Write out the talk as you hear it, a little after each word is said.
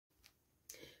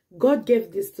God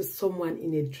gave this to someone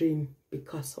in a dream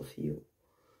because of you.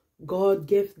 God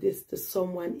gave this to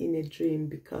someone in a dream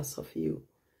because of you.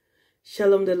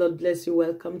 Shalom, the Lord bless you.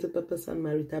 Welcome to Purpose and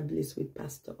Marital Bliss with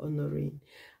Pastor Honorine.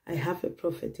 I have a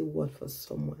prophetic word for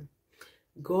someone.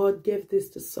 God gave this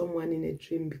to someone in a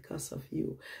dream because of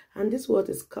you. And this word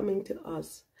is coming to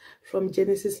us from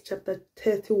Genesis chapter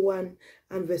 31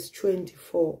 and verse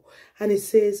 24. And it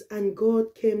says, and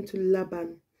God came to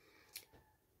Laban,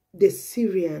 the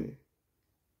Syrian,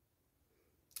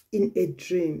 in a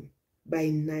dream by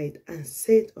night, and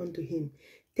said unto him,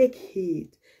 take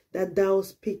heed that thou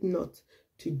speak not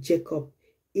to Jacob,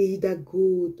 either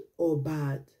good or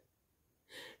bad.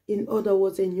 In other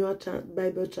words, a New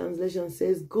Bible translation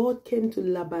says, God came to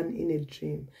Laban in a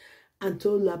dream and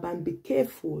told Laban, be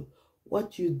careful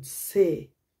what you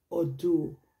say or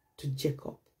do to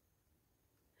Jacob.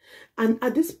 And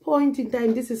at this point in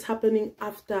time, this is happening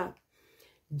after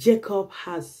Jacob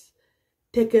has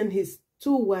taken his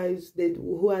two wives,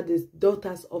 who are the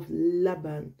daughters of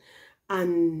Laban,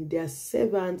 and their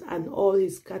servants and all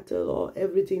his cattle or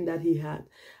everything that he had,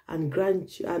 and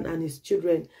and his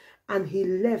children, and he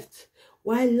left.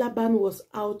 While Laban was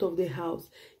out of the house,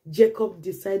 Jacob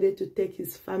decided to take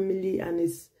his family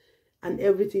and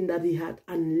everything that he had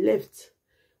and left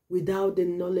without the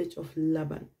knowledge of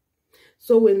Laban.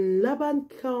 So when Laban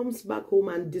comes back home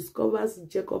and discovers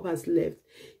Jacob has left,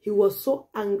 he was so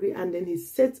angry, and then he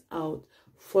sets out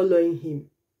following him.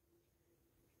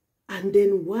 And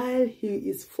then while he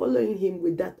is following him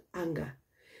with that anger,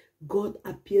 God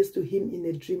appears to him in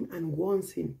a dream and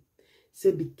warns him.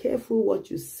 Say, be careful what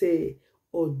you say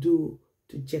or do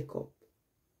to Jacob.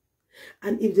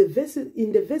 And if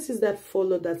in the verses that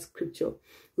follow that scripture,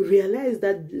 we realize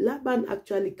that Laban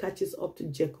actually catches up to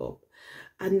Jacob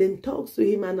and then talks to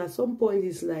him, and at some point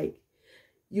he's like,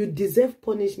 you deserve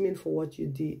punishment for what you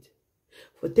did.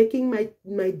 For taking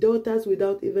my daughters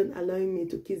without even allowing me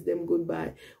to kiss them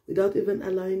goodbye, without even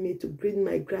allowing me to greet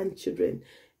my grandchildren.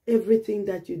 Everything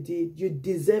that you did, you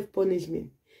deserve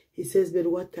punishment. He says, but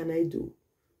what can I do?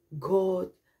 God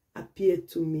appeared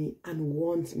to me and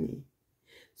warned me.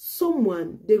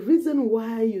 Someone, the reason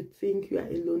why you think you are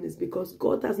alone is because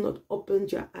God has not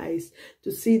opened your eyes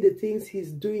to see the things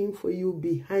he's doing for you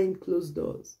behind closed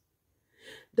doors.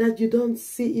 That you don't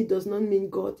see it does not mean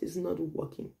God is not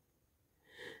working.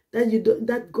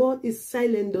 That God is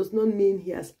silent does not mean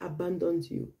he has abandoned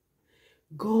you.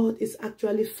 God is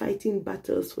actually fighting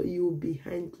battles for you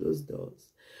behind closed doors.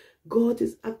 God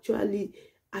is actually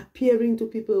appearing to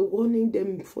people, warning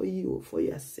them for you, for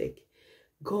your sake.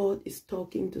 God is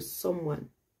talking to someone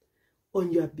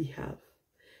on your behalf.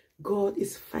 God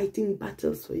is fighting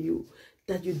battles for you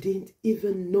that you didn't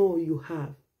even know you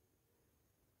have.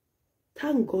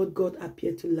 Thank God God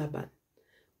appeared to Laban.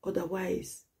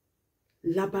 Otherwise,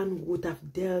 Laban would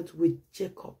have dealt with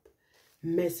Jacob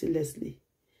mercilessly.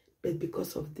 But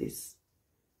because of this,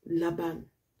 Laban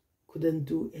couldn't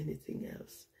do anything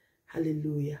else.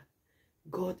 Hallelujah.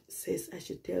 God says, I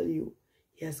should tell you,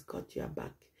 he has got your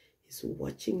back. He's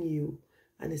watching you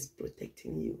and is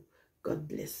protecting you. God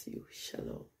bless you.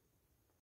 Shalom.